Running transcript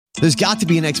There's got to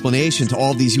be an explanation to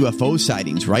all these UFO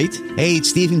sightings, right? Hey,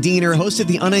 it's Stephen Diener, host of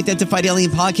the Unidentified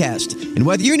Alien Podcast. And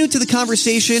whether you're new to the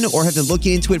conversation or have been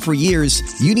looking into it for years,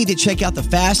 you need to check out the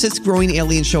fastest growing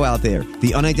alien show out there,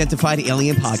 the Unidentified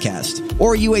Alien Podcast,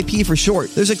 or UAP for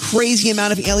short. There's a crazy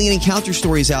amount of alien encounter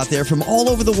stories out there from all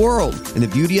over the world. And the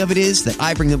beauty of it is that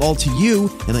I bring them all to you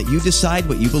and let you decide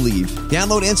what you believe.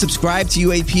 Download and subscribe to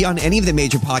UAP on any of the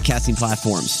major podcasting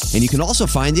platforms. And you can also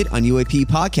find it on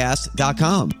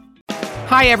UAPpodcast.com.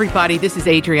 Hi, everybody. This is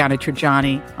Adriana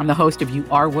Trajani. I'm the host of You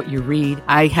Are What You Read.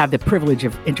 I have the privilege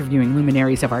of interviewing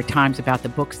luminaries of our times about the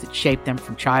books that shaped them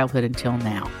from childhood until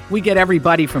now. We get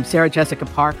everybody from Sarah Jessica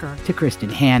Parker to Kristen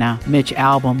Hanna, Mitch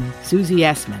Albom, Susie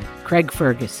Essman, Craig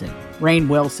Ferguson, Rainn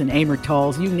Wilson, Amor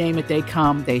Tolls, you name it, they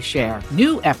come, they share.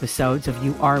 New episodes of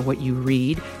You Are What You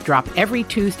Read drop every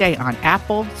Tuesday on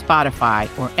Apple, Spotify,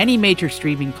 or any major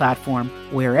streaming platform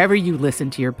wherever you listen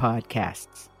to your podcasts.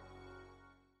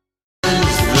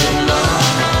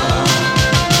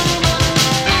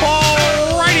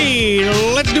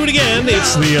 Let's do it again.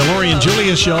 It's the Lori and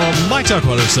Julia Show. My Talk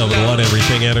 107.1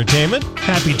 Everything Entertainment.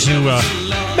 Happy to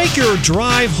make your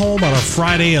drive home on a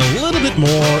Friday a little bit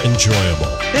more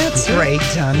enjoyable. That's right,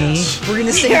 Tommy. We're going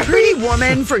to sing Pretty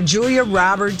Woman for Julia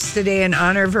Roberts today in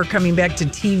honor of her coming back to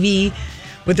TV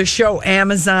with her show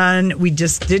Amazon. We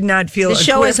just did not feel the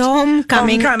show is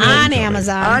Homecoming on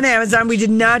Amazon. On Amazon. We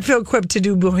did not feel equipped to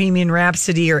do Bohemian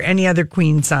Rhapsody or any other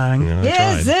Queen song.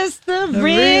 Yeah, Is this the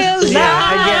real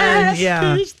life?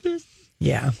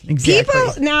 Yeah, exactly.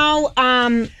 People now,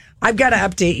 I've got to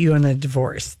update you on the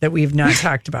divorce that we've not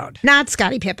talked about. not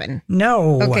Scottie Pippen.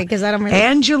 No. Okay, because I don't really...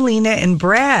 Angelina and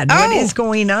Brad. What is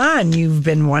going on? You've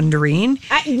been wondering.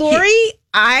 Lori,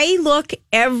 I look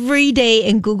every day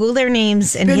and Google their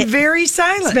names. And It's been very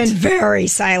silent. It's been very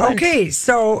silent. Okay,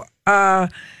 so...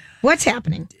 what's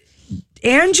happening?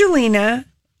 Angelina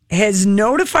has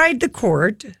notified the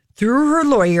court through her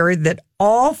lawyer that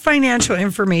all financial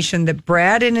information that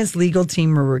Brad and his legal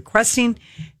team were requesting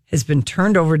has been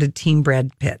turned over to Team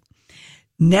Brad Pitt.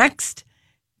 Next,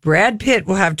 Brad Pitt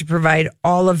will have to provide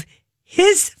all of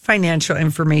his financial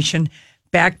information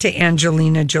back to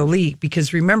Angelina Jolie,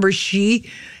 because remember,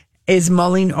 she is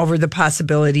mulling over the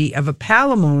possibility of a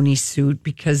palimony suit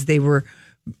because they were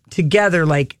together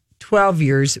like 12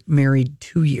 years, married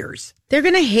 2 years. They're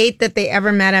going to hate that they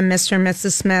ever met a Mr. and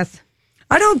Mrs. Smith.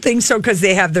 I don't think so, because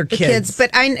they have their kids. But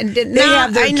I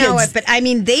know it. But I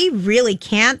mean, they really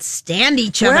can't stand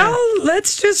each other. Well,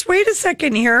 let's just wait a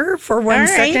second here for one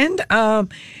second.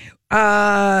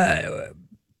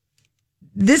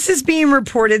 This is being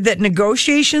reported that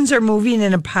negotiations are moving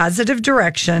in a positive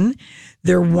direction.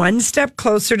 They're one step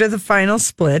closer to the final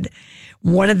split.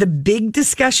 One of the big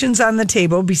discussions on the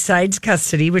table, besides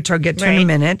custody, which I'll get to in a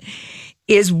minute,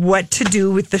 is what to do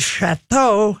with the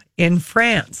chateau in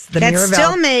France. That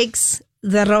still makes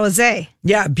the rosé.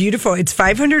 Yeah, beautiful. It's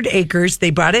 500 acres. They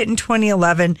bought it in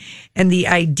 2011, and the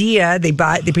idea they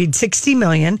paid $60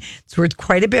 million. It's worth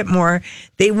quite a bit more.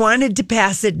 They wanted to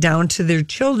pass it down to their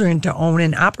children to own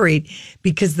and operate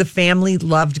because the family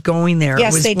loved going there.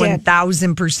 Yes, it was they did.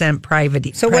 1,000%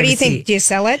 private. So, what do you think? Do you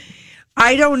sell it?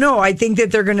 I don't know. I think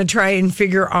that they're going to try and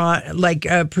figure on like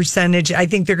a percentage. I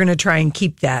think they're going to try and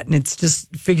keep that. And it's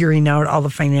just figuring out all the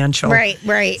financial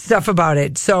stuff about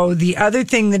it. So the other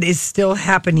thing that is still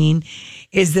happening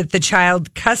is that the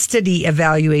child custody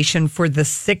evaluation for the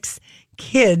 6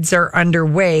 kids are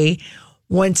underway.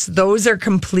 Once those are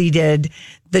completed,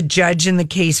 the judge in the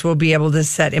case will be able to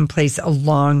set in place a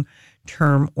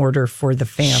long-term order for the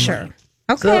family. Sure.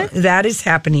 Okay. So that is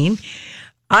happening.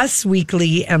 Us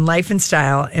Weekly and Life and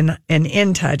Style and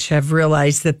In Touch have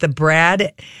realized that the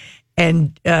Brad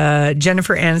and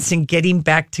Jennifer Aniston getting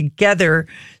back together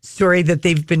story that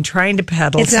they've been trying to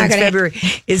peddle since February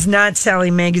is not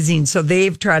selling magazines. So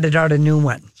they've trotted out a new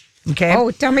one. Okay.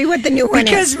 Oh, tell me what the new one is.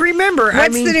 Because remember,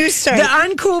 what's the new story? The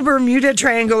uncool Bermuda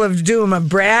Triangle of Doom of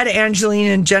Brad,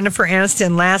 Angelina, and Jennifer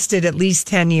Aniston lasted at least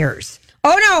 10 years.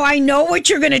 Oh, no, I know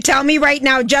what you're going to tell me right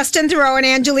now. Justin Theroux and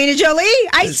Angelina Jolie.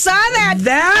 I saw that.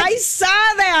 I saw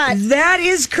that. That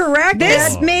is correct.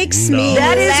 This makes me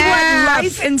That is laugh. what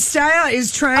Life and Style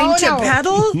is trying to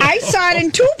peddle. I saw it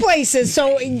in 2 places.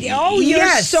 So, you're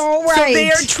so right. So they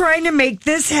are trying to make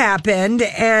this happen.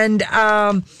 And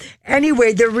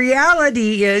anyway, the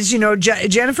reality is,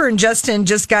 Jennifer and Justin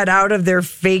just got out of their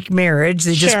fake marriage.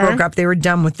 They just broke up. They were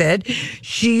done with it.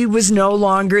 She was no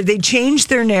longer, they changed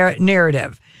their narrative.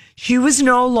 She was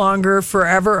no longer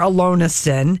forever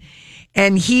Aloniston,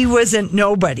 and he wasn't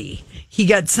nobody. He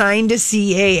got signed to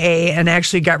CAA and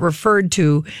actually got referred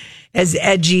to as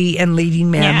edgy and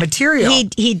leading man material.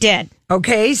 He did.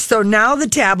 Okay, so now the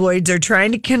tabloids are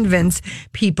trying to convince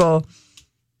people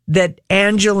that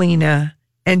Angelina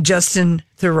and Justin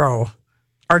Theroux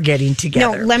are getting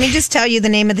together. No, let me just tell you the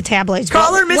name of the tabloids.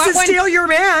 Call her Mrs. Steal Your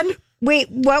Man.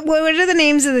 Wait, what are the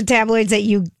names of the tabloids that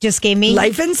you just gave me?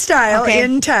 Life and Style,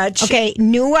 In Touch. Okay,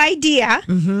 New Idea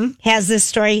has this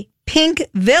story. Pink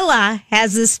Villa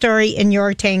has this story in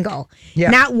Your Tango. Yeah.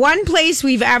 Not one place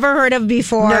we've ever heard of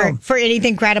before for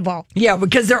anything credible. Yeah,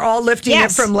 because they're all lifting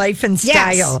it from Life and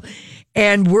Style. Yes.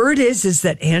 And word is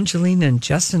that Angelina and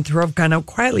Justin Theroux have gone out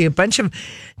quietly a bunch of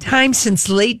times since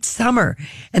late summer.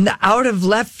 And the out of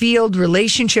left field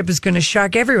relationship is going to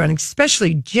shock everyone,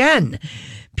 especially Jen.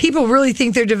 People really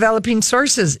think they're developing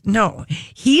sources. No,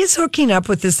 he is hooking up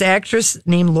with this actress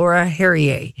named Laura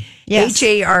Harrier. Yes.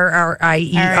 Harrier.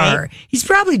 Right. He's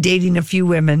probably dating a few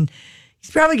women.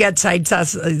 He's probably got side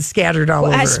sauce scattered all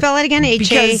over. Spell it again.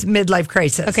 Because midlife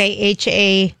crisis. Okay,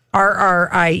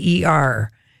 Harrier.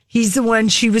 He's the one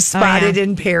she was spotted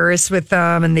in Paris with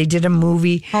them, and they did a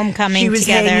movie. Homecoming She was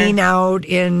together. hanging out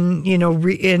in,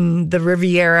 in the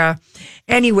Riviera.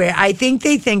 Anyway, I think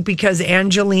they think because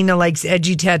Angelina likes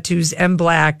edgy tattoos and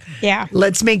black,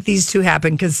 let's make these two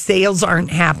happen because sales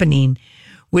aren't happening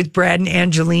with Brad and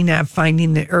Angelina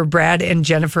or Brad and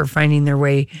Jennifer finding their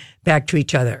way back to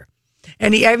each other.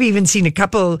 And I've even seen a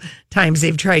couple times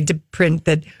they've tried to print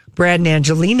that Brad and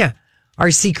Angelina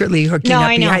are secretly hooking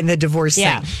up behind the divorce thing.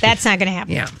 Yeah, that's not going to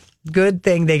happen. Yeah. Good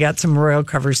thing they got some royal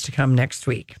covers to come next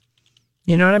week.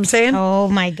 You know what I'm saying? Oh,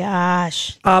 my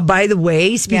gosh. By the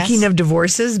way, speaking of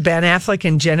divorces, Ben Affleck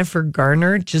and Jennifer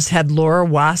Garner just had Laura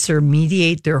Wasser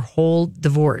mediate their whole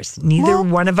divorce. Neither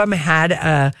one of them had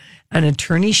an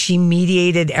attorney. She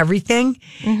mediated everything.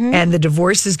 And the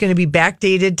divorce is going to be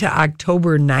backdated to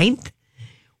October 9th.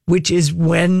 Which is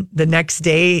when the next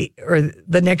day or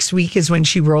the next week is when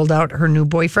she rolled out her new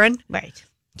boyfriend. Right.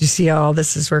 Do you see how all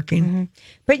this is working?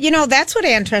 But, that's what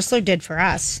Ann Tressler did for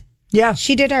us. Yeah.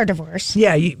 She did our divorce.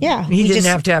 Yeah. He didn't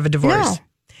have to have a divorce. No.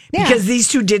 Yeah. Because these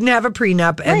two didn't have a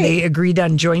prenup and they agreed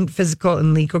on joint physical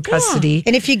and legal custody. Yeah.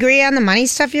 And if you agree on the money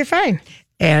stuff, you're fine.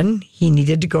 And he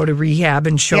needed to go to rehab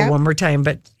and show one more time.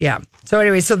 But yeah. So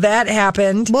anyway, so that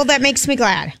happened. Well, that makes me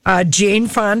glad. Jane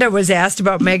Fonda was asked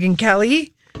about Megyn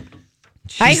Kelly.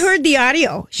 I heard the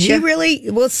audio. She really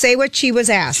will say what she was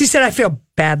asked. She said, I feel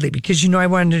badly because, I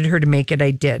wanted her to make it.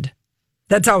 I did.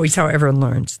 That's always how everyone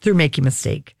learns, through making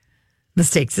mistakes.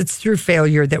 It's through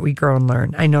failure that we grow and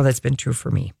learn. I know that's been true for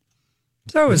me.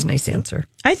 So it was a nice answer.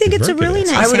 I think it's a really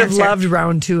nice answer. I would have loved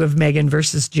round 2 of Megyn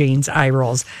versus Jane's eye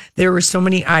rolls. There were so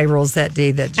many eye rolls that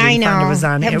day that Jane Fonda was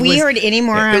on. Have we heard any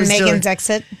more on Megyn's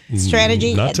exit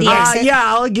strategy? Not today. Yeah,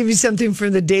 I'll give you something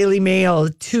from the Daily Mail.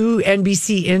 2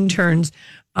 NBC interns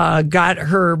got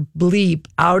her bleep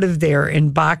out of there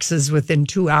in boxes within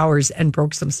 2 hours and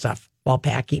broke some stuff while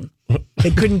packing.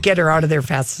 They couldn't get her out of there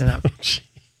fast enough.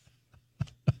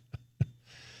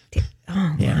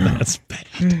 Oh, yeah, that's bad.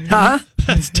 Huh?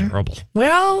 That's terrible.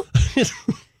 Well,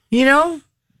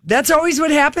 that's always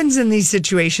what happens in these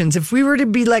situations. If we were to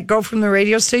be let go from the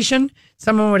radio station,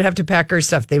 someone would have to pack our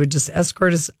stuff. They would just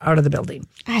escort us out of the building.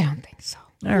 I don't think so.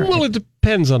 All right. Well, it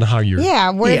depends on how you're.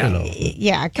 Because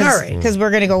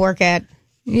we're going to go work at.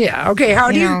 Yeah. Okay.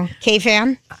 How do you?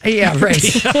 K-Fan. Yeah.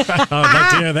 Right. I'd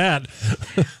like to hear that.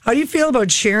 How do you feel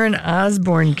about Sharon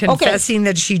Osbourne confessing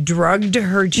that she drugged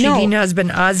her cheating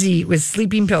husband Ozzy with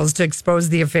sleeping pills to expose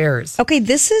the affairs? Okay,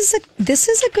 this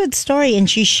is a good story, and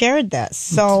she shared this.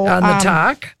 So on the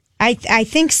talk, I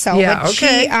think so. Yeah. But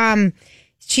okay.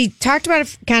 She talked about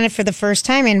it kind of for the first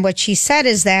time, and what she said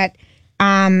is that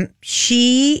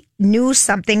she knew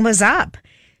something was up.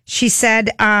 She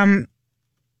said.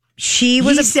 He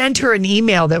sent her an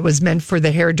email that was meant for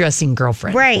the hairdressing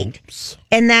girlfriend. Right. Oops.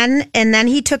 And then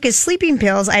he took his sleeping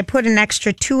pills. I put an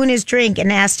extra 2 in his drink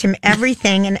and asked him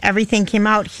everything, and everything came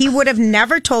out. He would have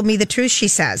never told me the truth, she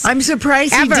says. I'm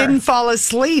surprised he didn't fall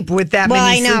asleep with that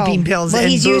many sleeping pills and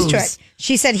he's booze. Used to it.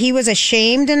 She said he was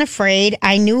ashamed and afraid.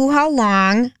 I knew how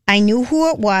long. I knew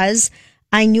who it was.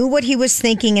 I knew what he was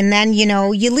thinking, and then,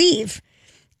 you leave.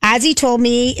 Ozzy told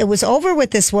me it was over with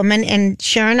this woman, and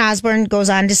Sharon Osbourne goes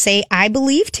on to say, I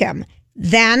believed him.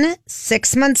 Then,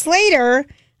 6 months later,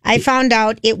 I found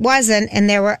out it wasn't, and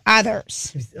there were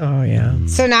others. Oh, yeah.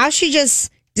 So now she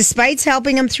just, despite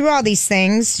helping him through all these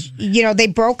things, they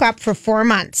broke up for 4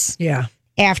 months. Yeah.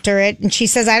 After it, and she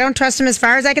says, I don't trust him as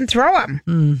far as I can throw him.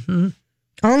 Mm-hmm.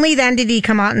 Only then did he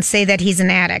come out and say that he's an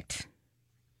addict.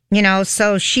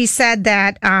 So she said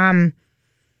that...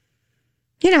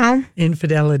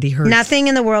 infidelity hurts. Nothing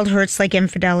in the world hurts like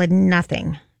infidelity.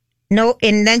 Nothing. No.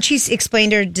 And then she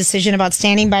explained her decision about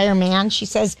standing by her man. She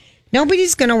says,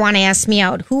 Nobody's going to want to ask me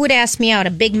out. Who would ask me out? A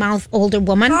big mouth older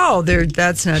woman? Oh,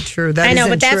 that's not true. That I know,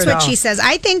 isn't but that's true at what all. she says.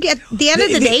 I think at the end of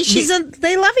the day,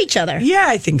 they love each other. Yeah,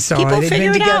 I think so. People They've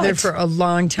figure been it together out. for a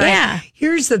long time. Yeah.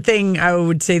 Here's the thing. I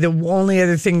would say the only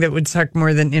other thing that would suck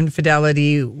more than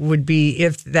infidelity would be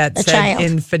if that A said child.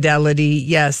 infidelity,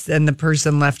 yes, and the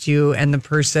person left you and the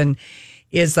person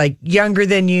is like younger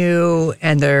than you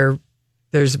and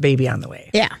there's a baby on the way.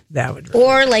 Yeah. That would really,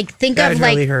 Or like think that of would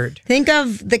really hurt. think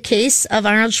of the case of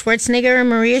Arnold Schwarzenegger and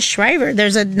Maria Shriver.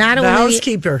 There's not The only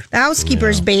housekeeper the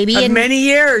housekeeper's baby of and many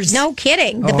years. no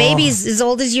kidding. The baby's as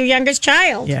old as your youngest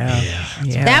child. Yeah.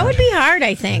 That would be hard,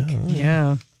 I think.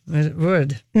 Yeah, it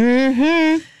would.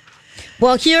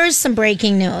 Well, here's some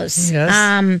breaking news.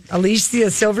 Yes. Alicia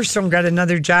Silverstone got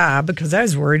another job because I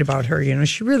was worried about her. You know,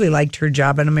 she really liked her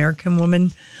job on American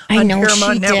Woman I on know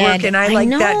Paramount she Network, did. and I I liked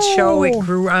that show. It know.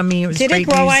 grew on me. It was Did it great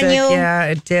grow on music. you? Yeah,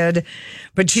 it did.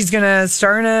 But she's gonna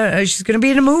star in she's gonna be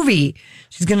in a movie.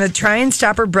 She's gonna try and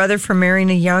stop her brother from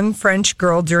marrying a young French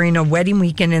girl during a wedding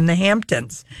weekend in the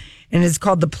Hamptons, and it's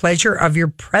called The Pleasure of Your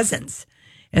Presence.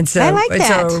 And so I like it's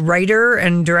that. a writer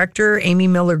and director, Amy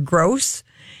Miller Gross,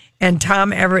 and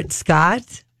Tom Everett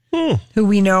Scott, who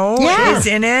we know Yeah. is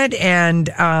in it. And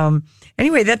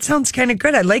anyway, that sounds kind of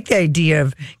good. I like the idea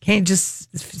of can't you just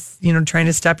trying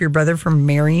to stop your brother from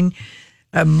marrying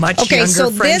a much younger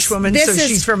French woman. So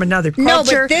she's from another culture. No,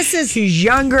 but this is she's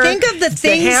younger. Think of the It's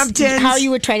things Hamptons. how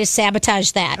you would try to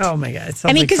sabotage that. Oh my God! It sounds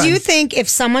I mean, like because fun. you think if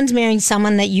someone's marrying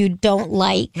someone that you don't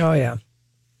like, Oh yeah.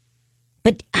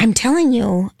 but I'm telling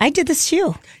you, I did this to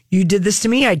you. You did this to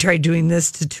me. I tried doing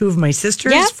this to two of my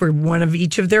sisters Yep. for one of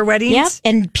each of their weddings. Yep.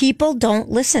 And people don't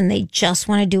listen. They just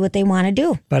want to do what they want to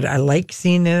do. But I like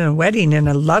seeing it in a wedding, and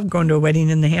I love going to a wedding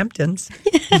in the Hamptons.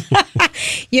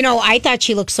 You know, I thought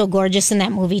she looked so gorgeous in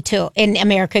that movie too. In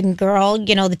American Girl, the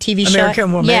TV show.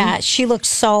 American Woman. Yeah, she looked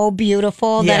so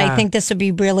beautiful that Yeah. I think this would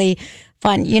be really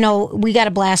fun. We got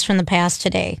a blast from the past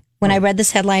today. When I read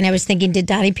this headline, I was thinking, did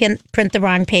Donnie print the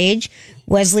wrong page?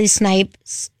 Wesley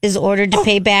Snipes is ordered to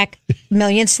pay back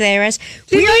millions to the IRS.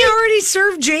 Did he already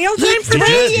serve jail time for 3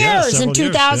 that? Yeah, years in several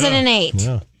years, 2008.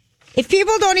 Yeah. If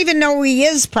people don't even know who he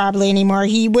is probably anymore,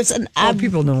 he was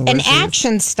people know who an he is.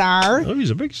 action star Oh,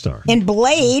 he's a big star. in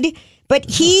Blade. But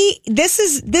he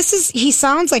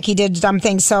sounds like he did dumb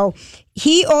things. So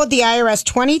he owed the IRS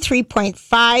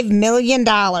 $23.5 million.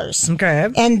 Okay.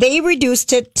 And they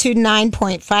reduced it to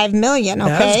 $9.5 million. Okay.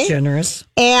 That was generous.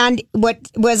 And what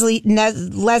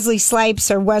Leslie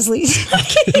Snipes or Wesley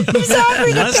was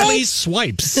offering to Leslie pay.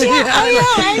 Swipes. Yeah, I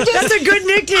know. I'm just, That's a good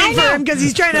nickname I for know. him because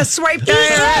he's trying to swipe the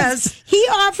IRS. he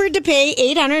offered to pay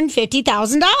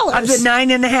 $850,000. Of the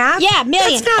 9.5? Yeah,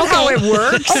 million. That's not how it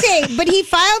works. Okay, but he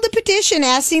filed a petition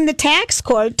asking the tax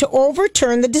court to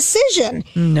overturn the decision.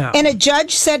 No. And a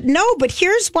judge said no, but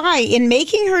here's why. In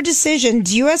making her decision,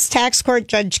 U.S. Tax Court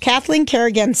Judge Kathleen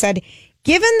Kerrigan said,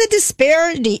 given the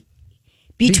disparity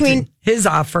between his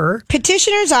offer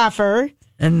petitioner's offer,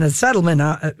 and the settlement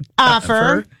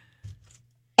offer.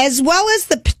 as well as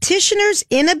the petitioner's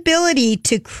inability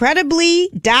to credibly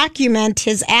document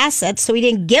his assets, so he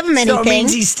didn't give him anything. So it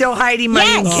means he's still hiding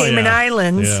money in Yes. Cayman yeah.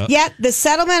 Islands. Yeah. Yet the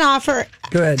settlement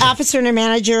officer and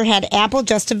manager had ample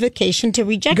justification to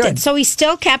reject Good. it. So he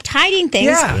still kept hiding things.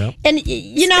 Yeah. Yep. And,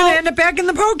 He's going to end up back in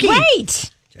the pokey.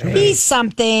 right. He's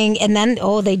something. And then,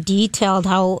 they detailed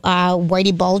how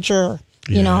Whitey Bulger,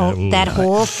 that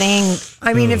whole thing.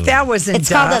 I mean, if that wasn't It's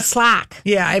called a Duff- slack.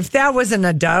 Yeah, if that wasn't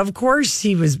a dove, of course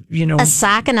he was, A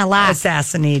sock and a lock.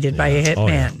 assassinated by a Oh,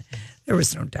 yeah. hitman. There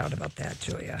was no doubt about that,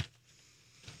 Julia.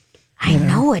 I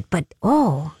know it, but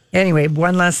Anyway,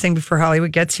 one last thing before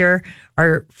Hollywood gets here.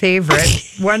 Our favorite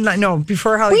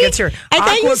before Hollywood gets here. I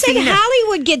thought you said Aquafina.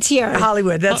 Hollywood gets here.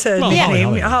 Hollywood. That's a Well,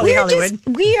 nickname. Hollywood.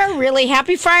 We are really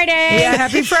happy Friday. Yeah,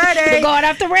 happy Friday. We're going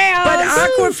off the rails. But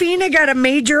Aquafina got a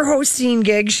major hosting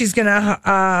gig. She's going to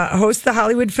host the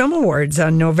Hollywood Film Awards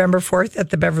on November 4th at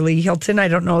the Beverly Hilton. I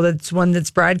don't know that's one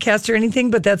that's broadcast or anything,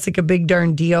 but that's like a big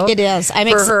darn deal. It is.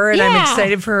 for her, and I'm yeah.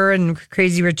 excited for her and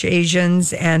Crazy Rich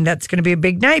Asians, and that's going to be a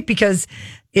big night because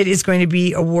it is going to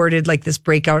be awarded like this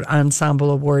breakout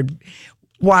ensemble award.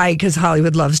 Why? Because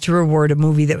Hollywood loves to reward a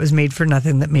movie that was made for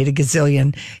nothing that made a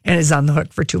gazillion and is on the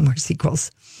hook for 2 more sequels.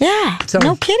 Yeah. So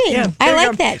no kidding. yeah, I there you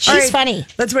like go. that. All She's right, funny.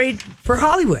 Let's wait for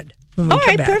Hollywood when we All come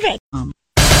right, back. perfect.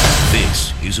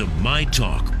 This is a My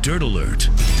Talk Dirt Alert.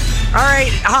 All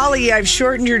right, Holly, I've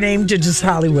shortened your name to just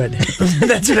Hollywood.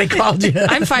 That's what I called you.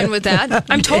 I'm fine with that.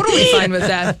 I'm totally fine with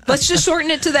that. Let's just shorten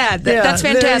it to that. That's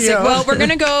fantastic. Well, we're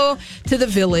going to go to the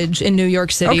Village in New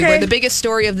York City, where the biggest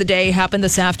story of the day happened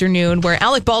this afternoon, where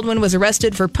Alec Baldwin was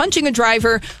arrested for punching a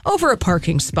driver over a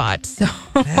parking spot. So,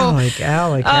 Alec.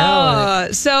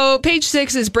 So Page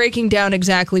Six is breaking down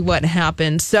exactly what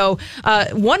happened. So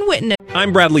one witness.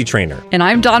 I'm Bradley Trainer. And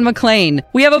I'm Don McClain.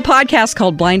 We have a podcast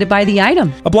called Blinded by the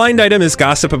Item. A blind item is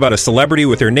gossip about a celebrity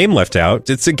with their name left out.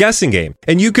 It's a guessing game,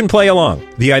 and you can play along.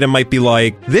 The item might be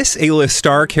like, this A-list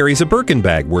star carries a Birkin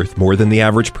bag worth more than the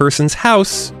average person's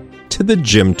house to the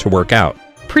gym to work out.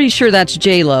 Pretty sure that's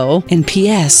J-Lo. And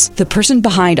P.S. the person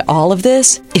behind all of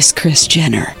this is Kris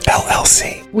Jenner,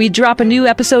 LLC. We drop a new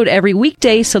episode every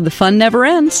weekday so the fun never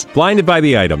ends. Blinded by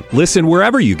the Item. Listen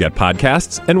wherever you get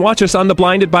podcasts and watch us on the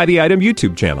Blinded by the Item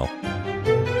YouTube channel.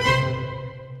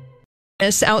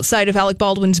 Outside of Alec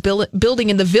Baldwin's building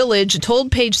in the Village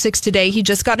told Page Six today he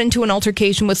just got into an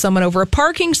altercation with someone over a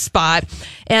parking spot,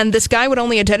 and this guy would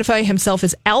only identify himself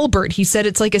as Albert. He said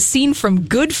it's like a scene from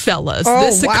Goodfellas.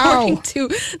 According to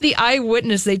the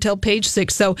eyewitness, they tell Page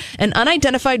Six. So an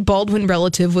unidentified Baldwin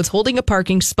relative was holding a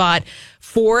parking spot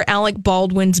for Alec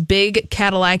Baldwin's big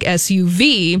Cadillac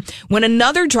SUV when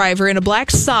another driver in a black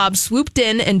Saab swooped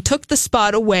in and took the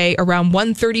spot away around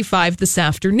 1:35 this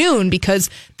afternoon, because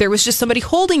there was just somebody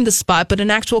holding the spot, but an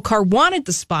actual car wanted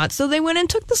the spot, so they went and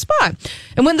took the spot.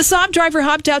 And when the Saab driver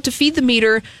hopped out to feed the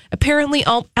meter, apparently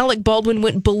Alec Baldwin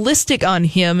went ballistic on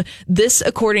him. This,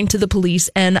 according to the police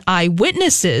and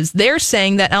eyewitnesses. They're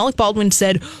saying that Alec Baldwin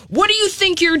said, "What do you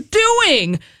think you're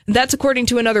doing?" That's according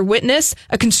to another witness,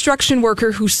 a construction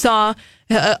worker who saw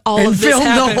all and of this filmed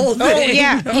happen. the whole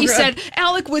thing. He said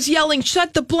Alec was yelling,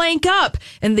 "Shut the blank up!"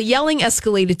 And the yelling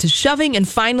escalated to shoving, and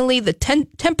finally the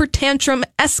temper tantrum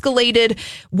escalated,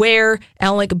 where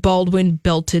Alec Baldwin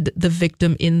belted the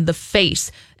victim in the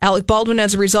face. Alec Baldwin,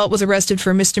 as a result, was arrested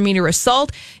for misdemeanor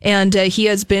assault, and he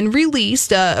has been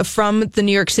released from the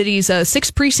New York City's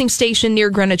 6th Precinct Station near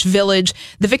Greenwich Village.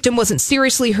 The victim wasn't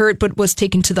seriously hurt, but was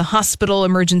taken to the hospital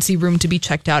emergency room to be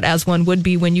checked out, as one would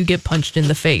be when you get punched in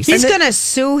the face. He's going to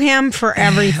sue him for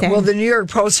everything. Well, the New York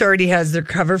Post already has their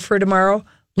cover for tomorrow.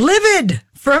 Livid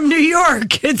from New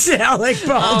York. It's Alec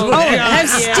Baldwin.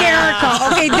 Hysterical.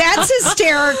 Okay, that's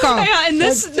hysterical. Yeah, and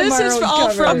this is all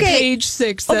from Page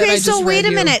Six. Okay, so wait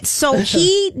a minute. So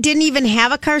he didn't even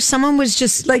have a car. Someone was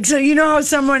just like, so you know how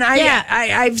someone,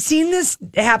 I've seen this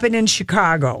happen in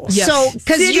Chicago. Yes. So,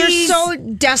 because you're so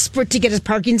desperate to get a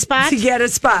parking spot. To get a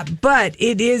spot. But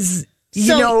it is,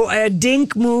 a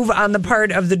dink move on the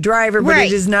part of the driver, but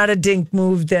it is not a dink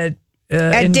move that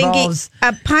involves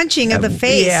a punching of the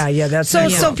face. Yeah, that's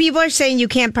so people are saying you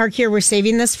can't park here. We're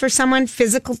saving this for someone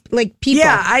physical, like people.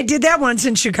 Yeah, I did that once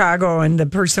in Chicago, and the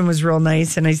person was real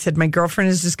nice. And I said, my girlfriend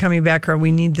is just coming back, or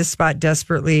we need this spot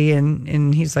desperately.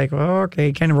 And he's like, oh, okay.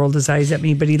 He kind of rolled his eyes at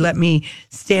me, but he let me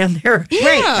stand there.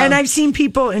 Yeah. And I've seen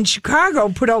people in Chicago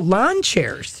put out lawn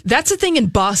chairs. That's the thing in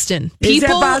Boston. Is that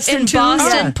People Boston in too?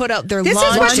 Boston Yeah. put out their This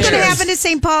lawn is what's chairs. going to happen to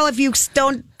St. Paul if you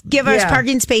don't give us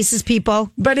parking spaces, people.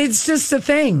 But it's just a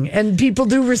thing, and people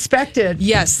do respect it.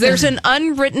 Yes, there's an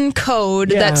unwritten code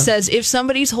that says if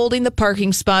somebody's holding the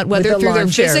parking spot, whether through their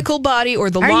physical body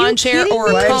or the lawn chair or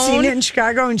a cone. I've seen it in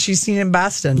Chicago, and she's seen it in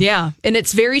Boston. Yeah, and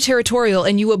it's very territorial,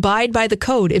 and you abide by the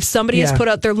code. If somebody has put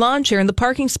out their lawn chair in the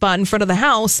parking spot in front of the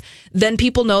house, then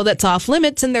people know that's off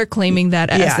limits, and they're claiming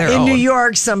that as their own. In New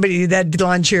York, that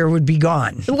lawn chair would be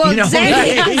gone. Well,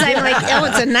 exactly. Because I'm like, oh,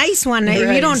 it's a nice one.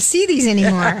 Right. You don't see these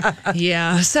anymore.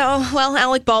 Yeah. So,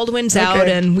 Alec Baldwin's out,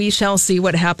 and we shall see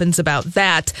what happens about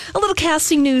that. A little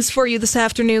casting news for you this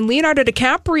afternoon. Leonardo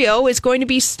DiCaprio is going to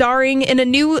be starring in a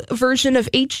new version of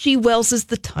H.G. Wells'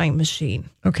 The Time Machine.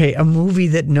 Okay, a movie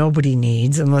that nobody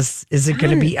needs, is it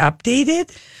going to be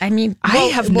updated? I mean, I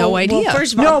have no idea. Well,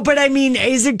 first of all, No, but I mean,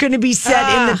 is it going to be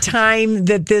set in the time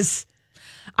that this...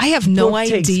 I have no book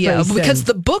takes idea place because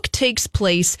then? the book takes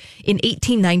place in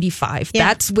 1895. Yeah.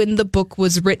 That's when the book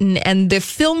was written, and the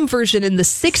film version in the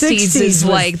 60s is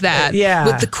like that. Yeah.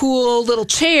 With the cool little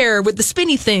chair with the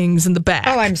spinny things in the back.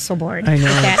 oh, I'm so bored I know,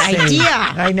 with that same. idea.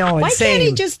 I know, Why can't he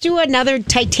same. just do another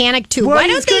Titanic 2? Well, Why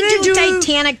he's don't they do gonna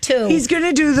Titanic 2? He's going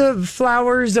to do the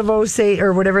Flowers of Osage,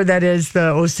 or whatever that is, the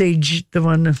Osage, the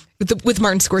one... With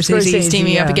Martin Scorsese Scorsese,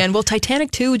 teaming up yeah. again. Well, Titanic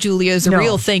 2, Julia, is a No.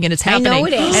 real thing, and it's I know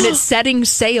happening. it is. And it's setting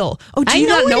sail. Oh, do I you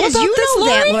know not know it is. about You this, know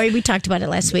that, Lori? Lori. We talked about it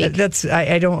last week. That's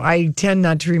I tend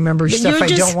not to remember stuff you're I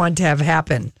just- don't want to have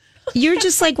happen. You're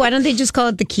just like, why don't they just call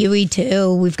it the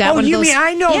QE2? We've got one of those.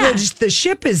 I know Yeah. the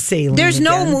ship is sailing. There's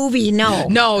no again. movie, no.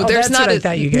 No, there's that's not. what I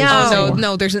thought you guys No. were saying.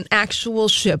 No, there's an actual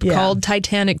ship Yeah. called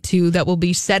Titanic 2 that will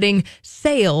be setting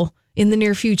sail in the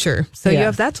near future. So you Yeah.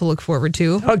 have that to look forward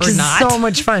to. Oh, or because not. it's so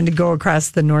much fun to go across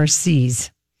the North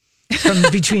Seas from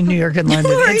between New York and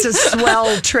London. It's a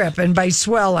swell trip, and by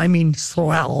swell I mean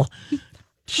swell.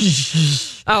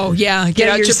 Oh, yeah. Get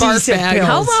out your your barf seasick bag.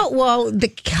 pills. How about,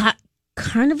 the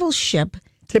Carnival ship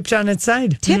Tipped on its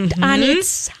side. tipped on its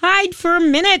side for a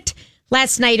minute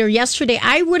last night or yesterday?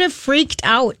 I would have freaked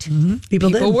out. People People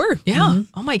did. were. Yeah.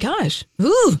 Oh, my gosh.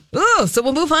 Ooh. So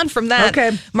we'll move on from that.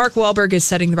 Okay. Mark Wahlberg is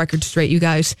setting the record straight, you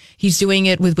guys. He's doing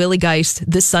it with Willie Geist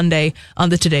this Sunday on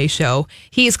the Today Show.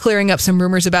 He is clearing up some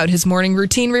rumors about his morning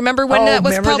routine. Remember when that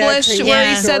was remember that published crazy where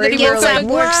he said that he story? woke Gets up up, and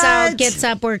works out, What? gets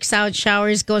up, works out,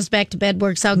 showers, goes back to bed,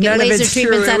 works out, get None of laser it's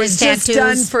treatments true. on It his was just done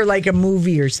tattoos. for like a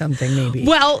movie or something, maybe.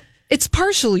 Well, it's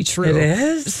partially true. It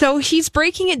is? So he's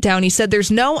breaking it down. He said there's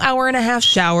no hour-and-a-half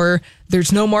shower.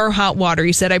 There's no more hot water.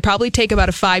 He said I probably take about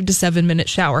a 5 to 7 minute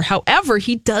shower. However,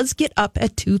 he does get up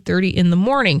at 2:30 in the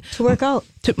morning. To work out.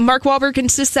 Mark Wahlberg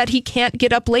insists that he can't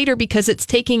get up later because it's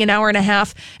taking an hour and a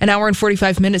half, an hour and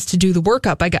 45 minutes to do the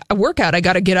workout. I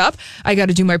got to get up. I got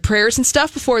to do my prayers and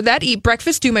stuff before that, eat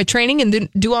breakfast, do my training, and then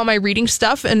do all my reading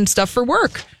stuff and stuff for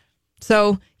work.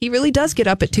 So he really does get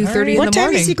up at 2:30 in What the time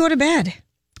morning. does he go to bed?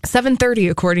 7:30,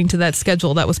 according to that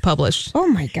schedule that was published Oh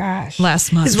my gosh.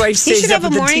 last month. His wife He stays should up have a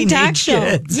with the morning talk teenage show.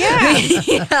 kids.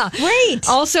 Yeah. Great.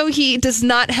 Also, he does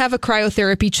not have a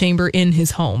cryotherapy chamber in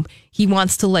his home. He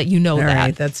wants to let you know All that.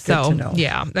 right, that's good to know.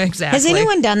 Yeah, exactly. Has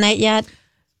anyone done that yet?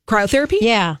 Cryotherapy?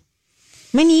 Yeah.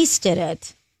 My niece did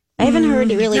it. I haven't heard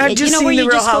it really. I've just seen where the you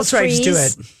Real just go Housewives do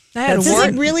freeze? it. I had a Does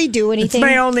warrant. it really do It's anything?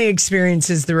 my only experience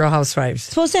is the Real Housewives.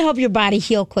 supposed to help your body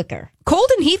heal quicker. Cold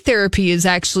and heat therapy is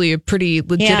actually a pretty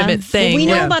legitimate thing. We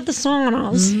know Yeah. about the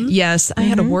saunas. Yes, I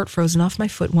had a wart frozen off my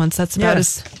foot once. That's about Yeah.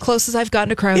 as close as I've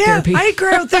gotten to Yeah, cryotherapy. I had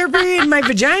cryotherapy in my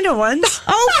vagina once.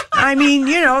 Oh, I mean,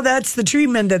 that's the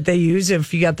treatment that they use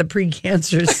if you got the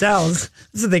precancerous cells.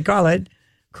 That's what they call it.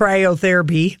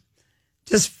 Cryotherapy.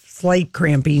 Just slight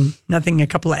cramping. Nothing a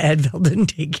couple of Advil didn't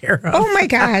take care of. oh my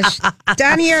gosh.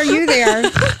 Donnie, are you there?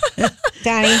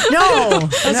 Donnie. No.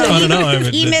 I don't know.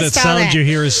 He That missed all sound that. you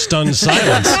hear is stunned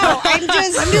silence. No, I'm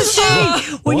just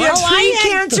saying. When you have Well,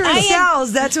 I precancerous had-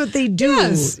 cells, that's what they do.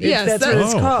 Yes, That's what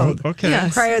it's Oh, called. okay.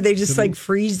 Yes. Cryo, they just like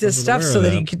freeze the stuff aware so of that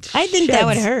that. you could. I think that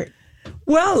would hurt.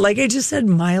 Well, like I just said,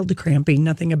 mild cramping,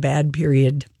 nothing a bad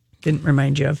period. Didn't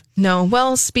remind you of. No.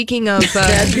 Well, speaking of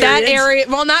that periods? area,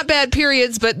 well, not bad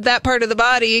periods, but that part of the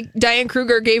body, Diane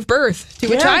Kruger gave birth to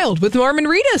a Yeah. child with Norman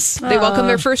Reedus. They welcomed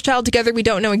their first child together. We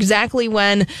don't know exactly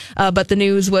when, but the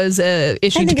news was issued to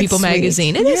think it's People sweet.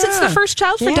 magazine. It is. It's the Yeah. first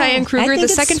child for Yeah, Diane I Kruger, think the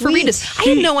it's second for sweet. Reedus. I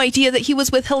had no idea that he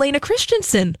was with Helena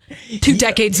Christensen 2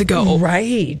 decades ago.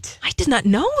 Right. I did not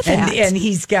know that. And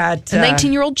he's got a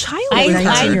 19-year-old child. I, with her.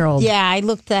 19-year-old. Yeah, I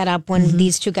looked that up when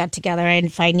these two got together, and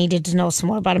if I needed to know some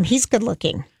more about him, he's good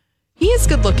looking. He is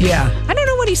good looking. Yeah. I don't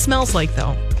know what he smells like,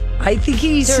 though. I think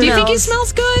he smells. Do you think he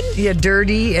smells good? Yeah,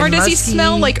 dirty and Or does he musky.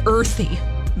 smell like earthy?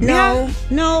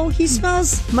 No, he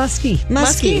smells musky?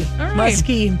 musky. All right.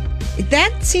 Musky.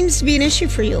 That seems to be an issue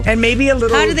for you. And maybe a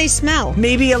little. How do they smell?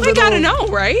 Maybe a I little. gotta know,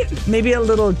 right? Maybe a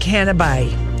little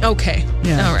cannabis. Okay.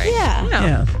 Yeah. All right. Yeah.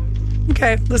 Yeah.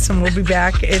 Okay, listen, we'll be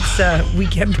back. It's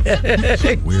Weekend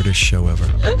Pick. Weirdest show ever.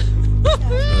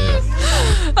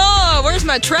 Oh, where's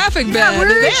my traffic bed?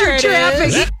 Where's There your it traffic?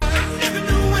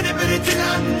 is.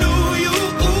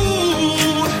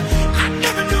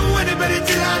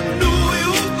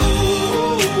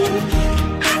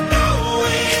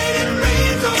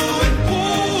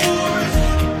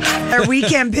 Our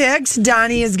weekend picks.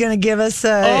 Donnie is going to give us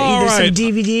either some right.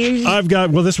 DVD. I've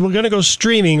got, we're going to go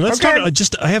streaming. Let's Okay.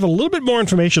 talk, I have a little bit more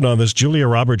information on this Julia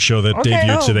Roberts show that Okay.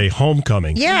 debuted Oh. today,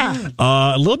 Homecoming. Yeah.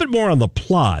 A little bit more on the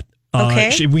plot.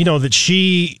 Okay. We know that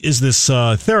she is this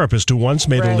therapist who once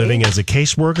made a Right. living as a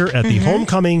caseworker at the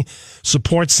Homecoming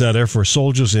Support Center for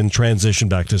soldiers in transition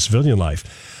back to civilian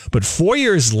life. But 4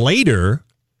 years later,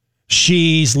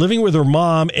 she's living with her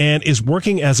mom and is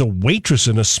working as a waitress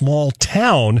in a small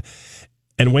town.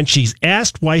 And when she's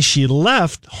asked why she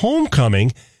left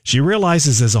Homecoming, she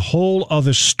realizes there's a whole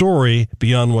other story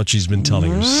beyond what she's been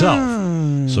telling herself.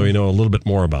 So you know a little bit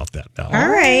more about that now. All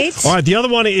right. All right, the other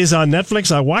one is on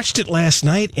Netflix. I watched it last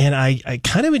night, and I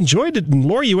kind of enjoyed it. And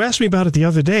Lori, you asked me about it the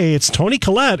other day. It's Toni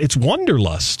Collette. It's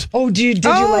Wanderlust. Oh, did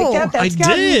you like that? That's I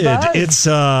got me did. buzzed. It's Is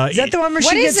that the one where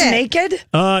she gets naked?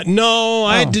 No,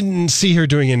 I didn't see her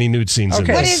doing any nude scenes in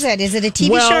this. What is it? Is it a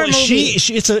TV show or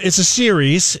movie? It's a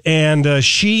series, and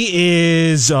she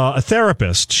is a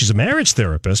therapist. She's a marriage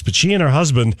therapist, but she and her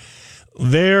husband,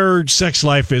 their sex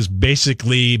life has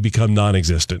basically become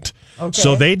non-existent. Okay.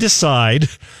 So they decide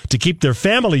to keep their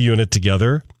family unit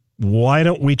together. Why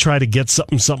don't we try to get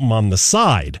something on the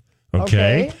side?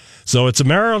 Okay. So it's a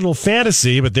marital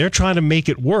fantasy, but they're trying to make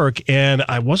it work. And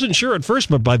I wasn't sure at first,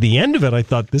 but by the end of it, I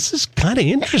thought, this is kind of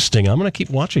interesting. I'm going to keep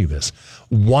watching this.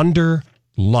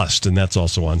 Wanderlust, and that's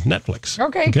also on Netflix.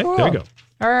 Okay, cool. There you go.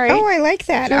 All right. Oh, I like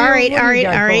that. So all what right, do you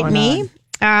got going me.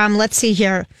 Let's see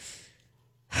here.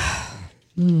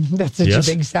 That's such a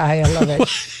big sigh. I love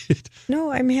it.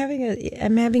 No, I'm having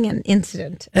an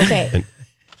incident. Okay.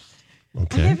 I'm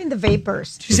having the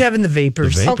vapors. She's having the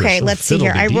vapors. Okay, let's see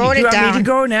here. I wrote it down. You want down. me to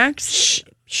go next?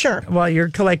 Sure. While you're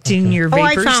collecting your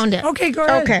vapors. Oh, I found it. Okay, go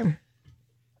ahead.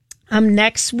 Okay.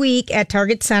 Next week at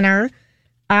Target Center,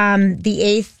 the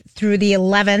 8th through the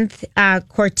 11th,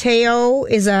 Corteo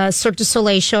is a Cirque du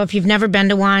Soleil show. If you've never been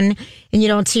to one and you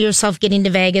don't see yourself getting to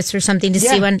Vegas or something to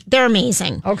see one, they're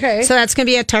amazing. Okay. So that's going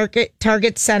to be at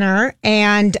Target Center.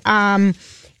 And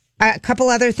a couple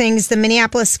other things. The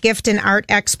Minneapolis Gift and Art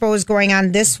Expo is going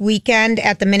on this weekend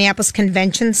at the Minneapolis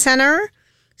Convention Center.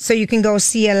 So you can go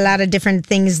see a lot of different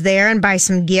things there and buy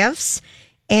some gifts.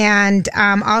 And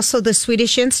also the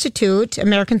Swedish Institute,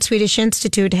 American Swedish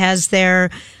Institute, has their...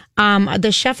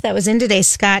 the chef that was in today,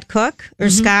 Scott Cook, or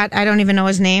Scott, I don't even know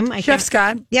his name. Chef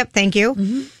Scott. Yep, thank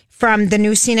you. From the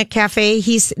New Scenic Cafe,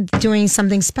 he's doing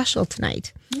something special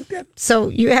tonight. Okay. So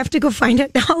you have to go find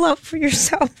it all out for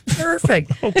yourself.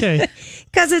 Perfect. Okay.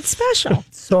 Because it's special.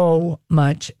 So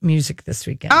much music this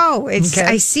weekend. Oh,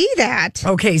 I see that.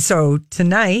 Okay, so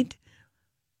tonight,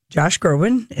 Josh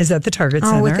Groban is at the Target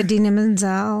Center. Oh, with Idina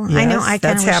Menzel. Yes, I know, I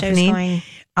kind of wish happening.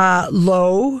 I was going.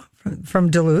 Low from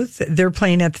Duluth, they're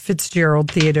playing at the Fitzgerald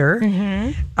Theater.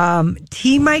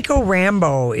 T. Michael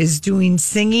Rambo is doing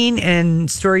singing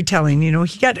and storytelling. You know,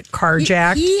 he got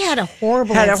carjacked. He had a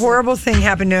horrible thing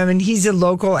happen to him, and he's a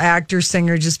local actor,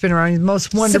 singer, just been around. He's the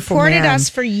most wonderful man. Supported us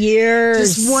for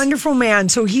years. Just wonderful man.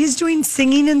 So he's doing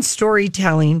singing and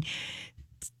storytelling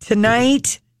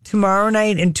tonight, tomorrow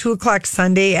night, and 2:00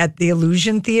 Sunday at the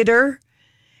Illusion Theater.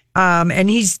 And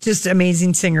he's just an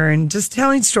amazing singer and just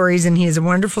telling stories, and he is a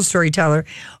wonderful storyteller.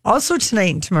 Also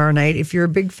tonight and tomorrow night, if you're a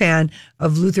big fan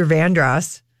of Luther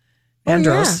Vandross,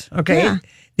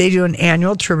 they do an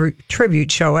annual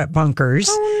tribute show at Bunkers.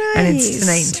 Oh, nice. And it's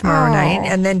tonight and tomorrow night.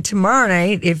 And then tomorrow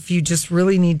night, if you just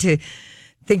really need to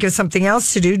think of something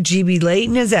else to do, GB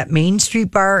Layton is at Main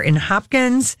Street Bar in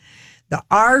Hopkins. The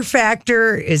R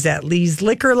Factor is at Lee's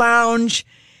Liquor Lounge.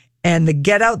 And the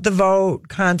Get Out the Vote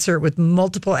concert with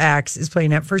multiple acts is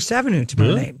playing at First Avenue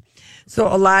tomorrow night. So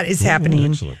a lot is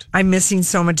happening. Excellent. I'm missing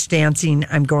so much dancing.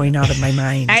 I'm going out of my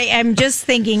mind. I'm just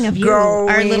thinking of you,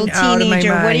 our little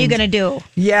teenager. What are you going to do?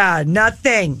 Yeah,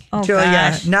 nothing,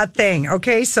 Julia. Gosh. Nothing.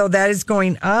 Okay, so that is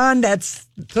going on. A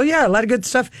lot of good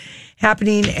stuff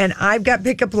happening. And I've got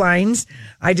pickup lines.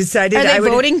 I decided Are they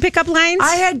voting pickup lines?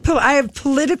 I have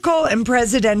political and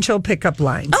presidential pickup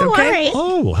lines. Oh, okay? all right.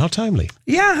 Oh, how timely.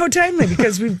 Yeah, how timely,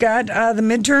 because we've got the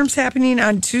midterms happening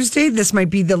on Tuesday. This might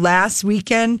be the last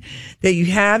weekend that you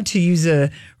have to use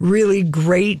a really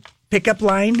great pickup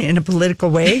line in a political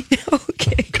way.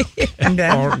 Okay.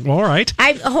 All right.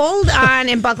 Hold on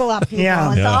and buckle up, people.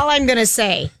 Yeah. That's all I'm going to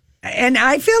say. And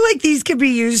I feel like these could be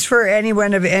used for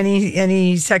anyone of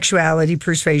any sexuality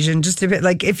persuasion. Just a bit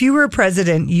like if you were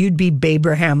president, you'd be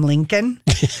Abraham Lincoln.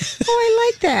 Oh,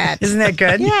 I like that. Isn't that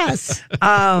good? Yes.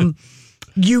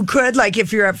 You could, like,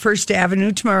 if you're at First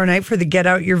Avenue tomorrow night for the Get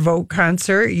Out Your Vote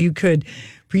concert, you could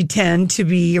pretend to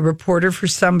be a reporter for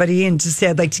somebody and just say,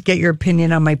 I'd like to get your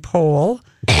opinion on my poll.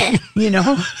 You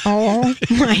know? Oh,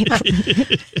 my.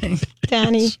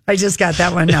 Danny. I just got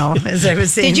that one now as I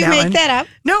was saying. Did you make that up?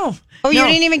 No. Oh, you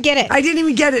didn't even get it? I didn't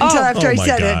even get it until after I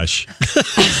said it.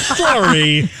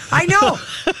 Sorry. I know.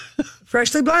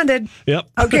 Freshly blonded. Yep.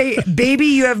 Okay, baby,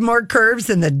 you have more curves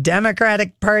than the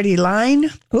Democratic Party line.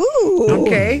 Ooh.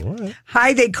 Okay. Right.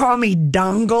 Hi, they call me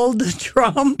Donald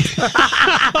Trump.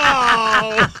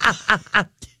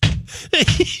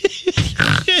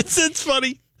 It's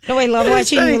funny. No, I love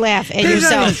watching you laugh at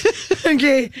yourself.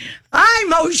 Okay. I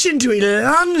motion to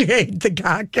elongate the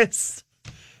caucus.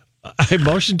 I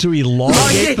motion to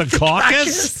elongate the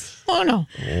caucus? Oh, no.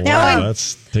 Wow,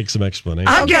 that's take some explanation.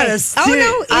 I've got a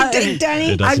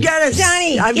Donnie. I've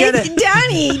got a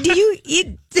Donnie, do you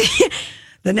eat?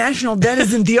 The national debt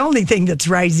isn't the only thing that's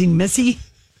rising, Missy.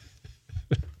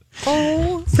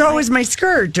 Oh, so is my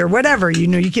skirt or whatever.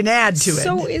 You can add to it.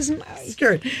 So is my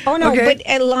skirt. Oh no, okay. But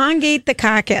elongate the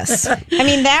caucus. I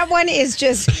mean, that one is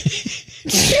just.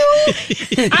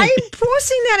 I'm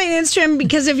posting that on Instagram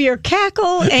because of your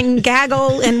cackle and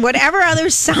gaggle and whatever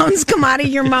other sounds come out of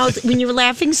your mouth when you're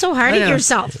laughing so hard at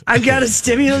yourself. I've got a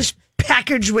stimulus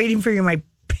package waiting for you in my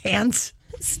pants.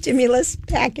 Stimulus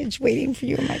package waiting for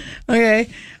you in my. Okay.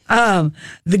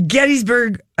 The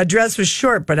Gettysburg Address was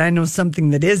short, but I know something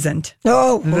that isn't.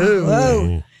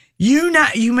 Oh.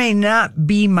 You may not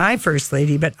be my first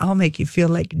lady, but I'll make you feel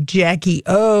like Jackie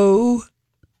O.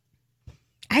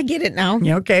 I get it now.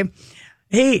 Yeah, okay.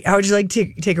 Hey, how would you like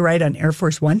to take a ride on Air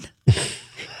Force One?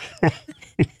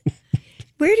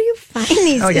 Where do you find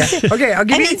these? Oh, yeah. Okay, I'll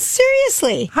give you.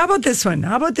 Seriously. How about this one?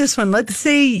 Let's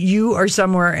say you are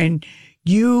somewhere and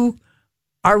you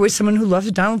are with someone who loves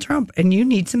Donald Trump and you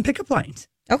need some pickup lines.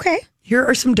 Okay. Here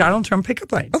are some Donald Trump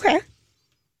pickup lines. Okay.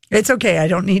 It's okay. I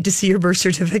don't need to see your birth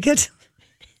certificate.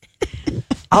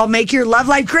 I'll make your love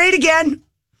life great again.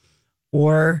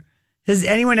 Or has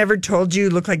anyone ever told you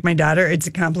look like my daughter? It's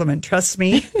a compliment. Trust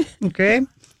me. Okay.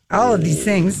 All of these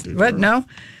things. What? No.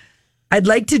 I'd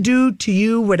like to do to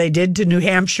you what I did to New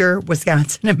Hampshire,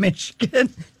 Wisconsin, and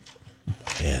Michigan.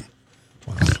 Man.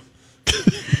 Wow.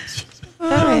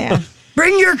 Oh, yeah.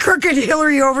 Bring your crooked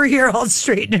Hillary over here. I'll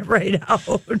straighten it right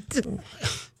out.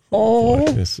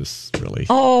 Oh. This is really.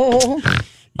 Oh.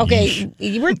 Okay.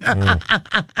 You were.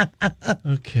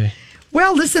 Okay.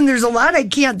 Well, listen, there's a lot I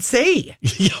can't say.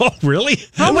 Oh, really?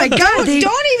 Oh, my God.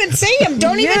 Don't even say them.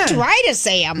 Don't even try to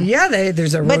say them. Yeah,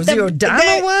 there's a Rosie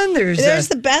O'Donnell one. There's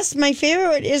the best. My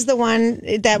favorite is the one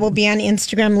that will be on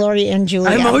Instagram, Lori and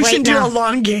Julia. I motion right to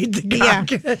elongate the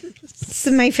caucus. Yeah. It's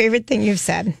my favorite thing you've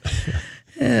said.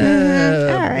 All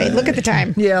right, look at the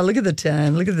time. Yeah, look at the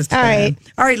time. Look at this time.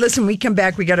 All right, listen, we come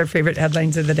back. We got our favorite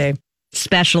headlines of the day.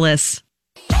 Specialists.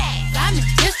 I'm a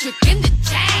district in the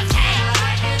chain.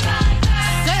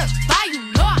 Certify, you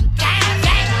know I'm gang,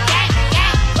 gang, gang,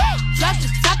 gang. Drop the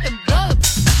top and blow.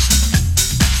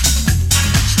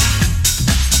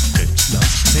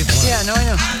 Yeah, no, I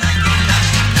know.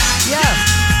 Yeah.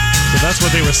 So that's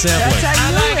what they were sampling. That's how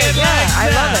you do it. Yeah, I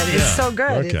love it. It's Yeah. so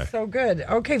good. Okay. It's so good.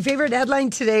 Okay, favorite headline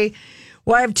today.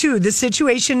 Well, I have two. The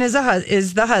situation is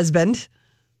the husband.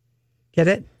 Get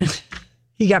it?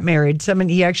 He got married.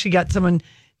 He actually got someone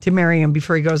to marry him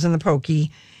before he goes in the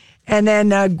pokey. And then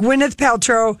Gwyneth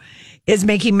Paltrow is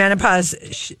making menopause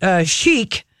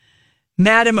chic.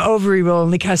 Madame Ovary will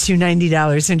only cost you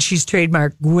 $90, and she's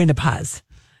trademarked Gwynepause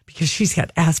because she's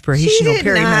got aspirational She did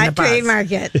perimenopause. not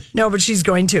trademark it. No, but she's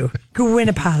going to.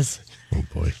 Gwynepause. Oh,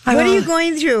 boy. What are you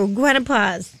going through?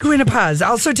 Gwynepause. Gwynepause.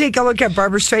 Also take a look at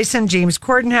Barbara Streisand, James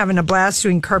Corden having a blast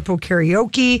doing carpool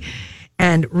karaoke,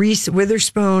 and Reese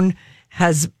Witherspoon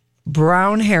has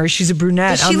brown hair. She's a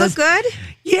brunette. Does she look good?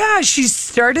 Yeah, she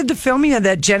started the filming of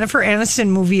that Jennifer Aniston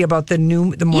movie about the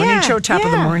morning show, Top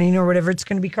of the Morning, or whatever it's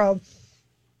going to be called.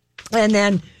 And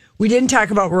then we didn't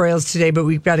talk about royals today, but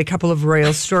we've got a couple of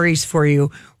royal stories for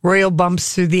you. Royal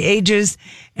bumps through the ages.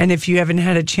 And if you haven't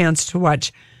had a chance to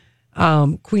watch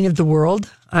Queen of the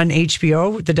World on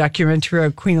HBO, the documentary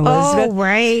of Queen Elizabeth. Oh,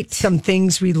 right. Some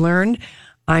things we learned.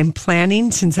 I'm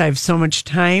planning, since I have so much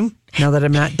time, now that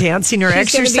I'm not dancing or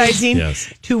exercising,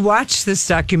 to watch this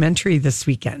documentary this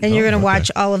weekend. And you're going to watch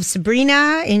all of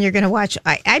Sabrina, and you're going to watch,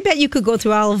 I bet you could go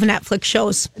through all of Netflix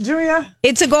shows. Julia?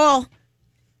 It's a goal.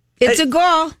 It's a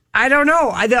goal. I don't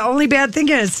know. The only bad thing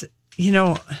is, I'm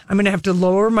going to have to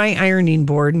lower my ironing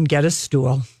board and get a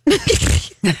stool.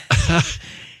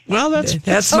 Well,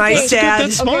 that's my sad.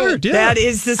 That's smart. Yeah. That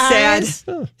is the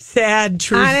sad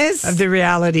truth of the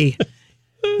reality.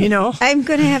 I'm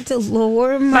going to have to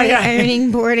lower my ironing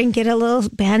board and get a little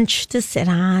bench to sit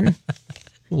on. A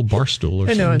little bar stool or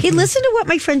something. Okay, listen to what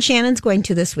my friend Shannon's going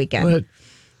to this weekend. What?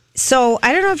 So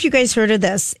I don't know if you guys heard of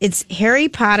this. It's Harry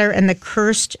Potter and the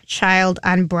Cursed Child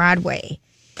on Broadway.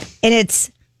 And it's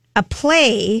a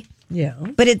play. Yeah.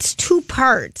 But it's 2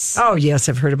 parts. Oh, yes,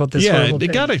 I've heard about this. Yeah, they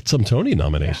got some Tony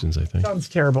nominations, I think. Sounds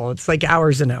terrible. It's like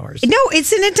hours and hours. No,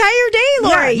 it's an entire day,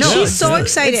 Lori. Yeah, She's so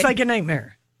excited. It's like a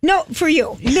nightmare. No, for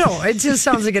you. No, it just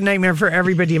sounds like a nightmare for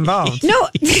everybody involved. No.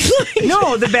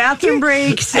 No, the bathroom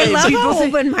breaks. I love how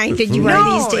open-minded you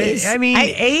are these days. I mean,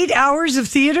 8 hours of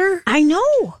theater? I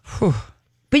know.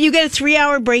 But you get a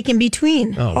 3-hour break in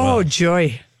between. Oh,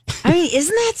 joy. I mean,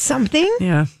 isn't that something?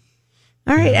 Yeah.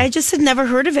 All right. I just had never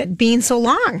heard of it being so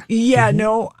long. Yeah,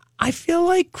 no. I feel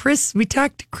like we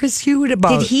talked to Chris Hewitt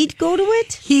about Did he go to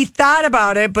it? He thought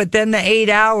about it, but then the 8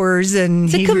 hours and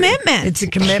It's a commitment. It's a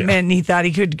commitment, and he thought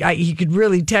he could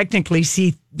really technically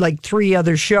see like 3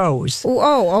 other shows.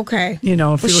 Oh, okay. You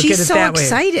know, if you look she's at it so that way.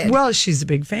 excited. Well, she's a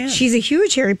big fan. She's a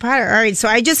huge Harry Potter. All right. So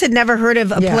I just had never heard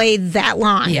of a play that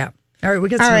long. Yeah. All right, we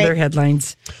got some other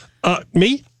headlines.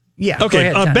 Me? Yeah. go Okay.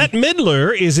 ahead, Tom. Bette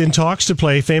Midler is in talks to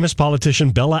play famous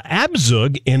politician Bella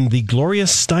Abzug in the Gloria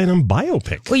Steinem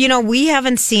biopic. Well, you know, we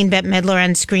haven't seen Bette Midler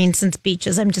on screen since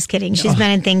Beaches. I'm just kidding. She's been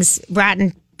in things,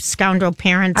 Rotten Scoundrel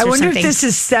Parents I or wonder something. if this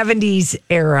is 70s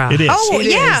era. It is. Oh,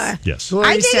 It yeah. is. Yes. Gloria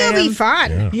I think it'll be Steinem.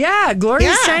 fun. Yeah, Gloria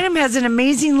Yeah. Steinem has an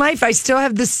amazing life. I still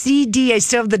have the CD. I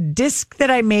still have the disc that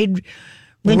I made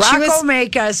When she Rocco was-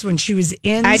 make us when she was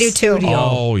in I do too. studio.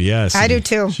 Oh, yes. I do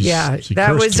too. Yeah, She that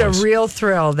cursed was twice. a real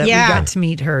thrill that Yeah. we got to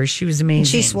meet her. She was amazing.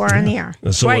 She swore on the air.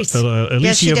 So, Twice.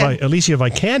 Yes, she did. Alicia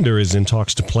Vikander is in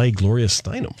talks to play Gloria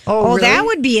Steinem. Oh, really? that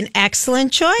would be an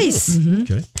excellent choice.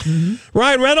 Okay.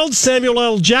 Ryan Reynolds, Samuel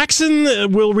L.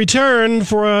 Jackson will return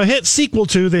for a hit sequel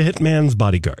to The Hitman's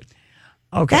Bodyguard.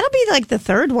 Okay. That'll be like the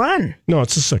third one. No,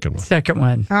 it's the second one. Second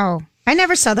one. Oh, I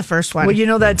never saw the first one. Well, you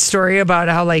know that story about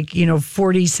how,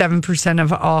 47%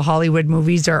 of all Hollywood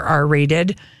movies are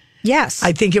R-rated? yes.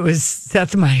 I think it was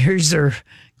Seth Meyers or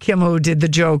Kim who did the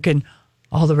joke, and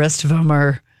all the rest of them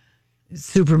are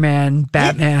Superman,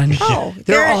 Batman. Oh,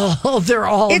 they're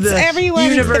all it's the everyone,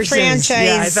 the universes. franchise-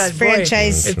 Yeah, I thought, boy,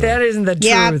 franchise. if that isn't the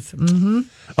Yeah. truth.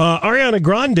 Ariana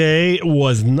Grande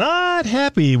was not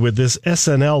happy with this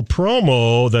SNL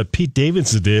promo that Pete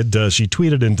Davidson did. She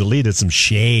tweeted and deleted some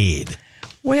shade.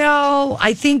 Well,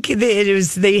 I think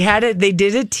that they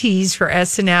did a tease for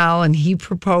SNL, and he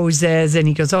proposes, and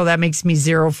he goes, "Oh, that makes me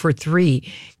 0 for 3,"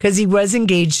 because he was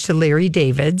engaged to Larry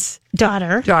David's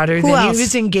daughter. daughter. Who Then else? he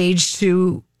was engaged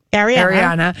to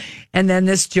Ariana. and then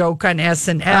this joke on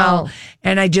SNL. Oh.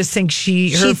 And I just think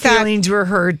her thought- feelings were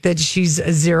hurt that she's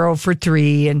a 0 for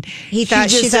 3, and She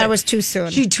thought it was too soon.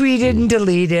 She tweeted and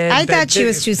deleted. I but thought she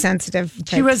was too sensitive.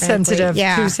 She was sensitive.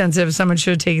 Yeah. Too sensitive. Someone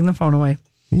should have taken the phone away.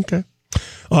 Okay.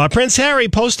 Prince Harry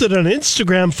posted an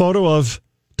Instagram photo of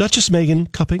Duchess Meghan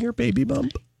cupping her baby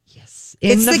bump. It's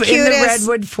the in the cutest.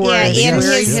 redwood forest, Yeah, in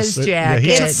wearing his- his Yeah, jacket.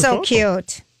 he took It's the so photo.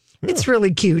 cute. It's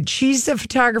really cute. She's a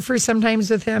photographer sometimes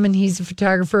with him, and he's a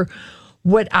photographer.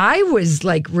 What I was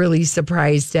really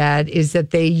surprised at is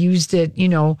that they used it,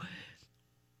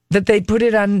 that they put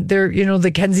it on their,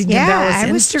 the Kensington Yeah, Palace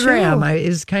I was Instagram. too. It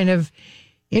was kind of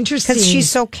interesting. Because she's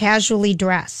so casually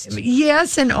dressed.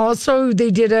 Yes, and also they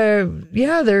did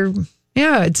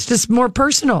it's just more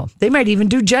personal. They might even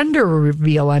do gender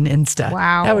reveal on Insta.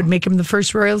 Wow. That would make them the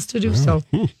first royals to do so.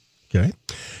 Okay.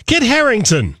 Kit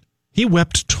Harington, he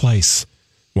wept twice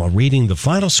while reading the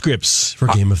final scripts for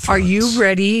Game of Thrones. Are you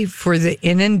ready for the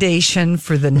inundation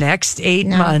for the next 8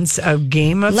 months of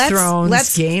Game of Thrones? Let's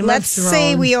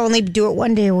say we only do it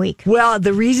one day a week. Well,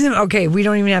 the reason, we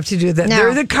don't even have to do that. No.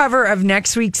 They're the cover of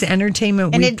next week's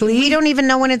Entertainment And Weekly. we don't even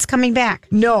know when it's coming back.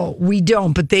 No, we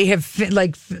don't. But they have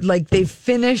they've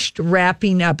finished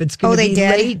wrapping up. It's going to they be did?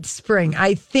 late spring.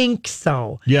 I think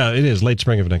so. Yeah, it is late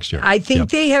spring of next year. I think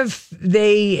they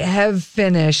have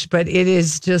finished, but it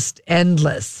is just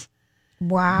endless.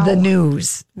 Wow. The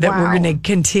news that we're Wow. going to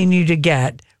continue to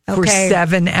get for Okay.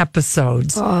 7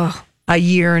 episodes, a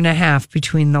year and a half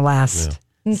between the last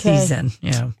season.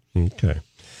 Yeah. Okay.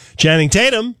 Channing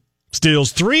Tatum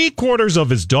steals 3/4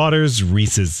 of his daughter's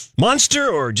Reese's. Monster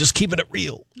or just keeping it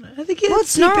real? I think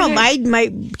It's normal.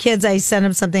 My kids, I send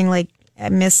them something like, I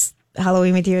miss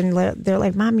Halloween with you, and they're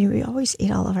like, Mom, you always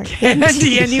eat all of our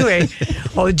candy. Anyway,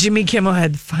 Jimmy Kimmel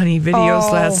had funny videos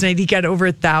Oh. last night. He got over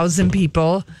 1,000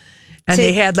 people, and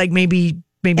they had maybe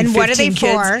And 15 what are they kids.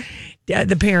 for?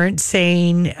 The parents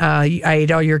saying, I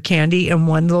ate all your candy, and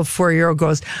one little 4-year-old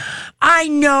goes, I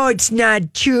know it's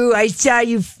not true. I saw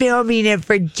you filming it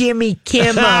for Jimmy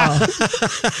Kimmel.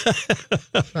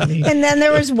 Funny. And then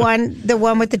there was the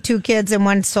one with the 2 kids, and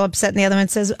one so upset, and the other one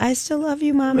says, I still love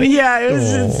you, Mommy. Yeah,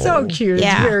 it's so cute.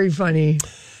 Yeah. It's very funny.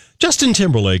 Justin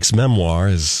Timberlake's memoir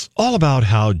is all about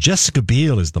how Jessica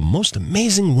Biel is the most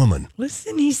amazing woman.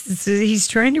 Listen, he's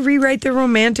trying to rewrite the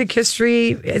romantic history.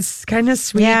 It's kind of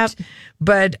sweet, Yeah.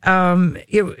 but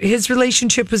his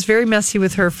relationship was very messy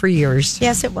with her for years.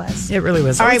 Yes, it was. It really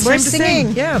was. All right, it's we're time to sing.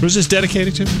 singing. Yeah, Who's this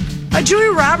dedicated to?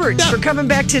 Julia Roberts for coming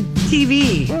back to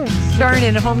TV, starring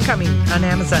in Homecoming on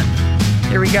Amazon.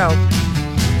 Here we go.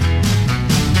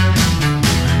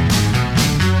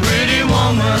 Pretty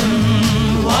woman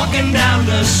walking down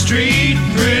the street,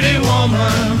 pretty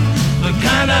woman, the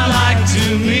kind I like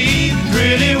to meet,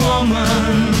 pretty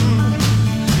woman.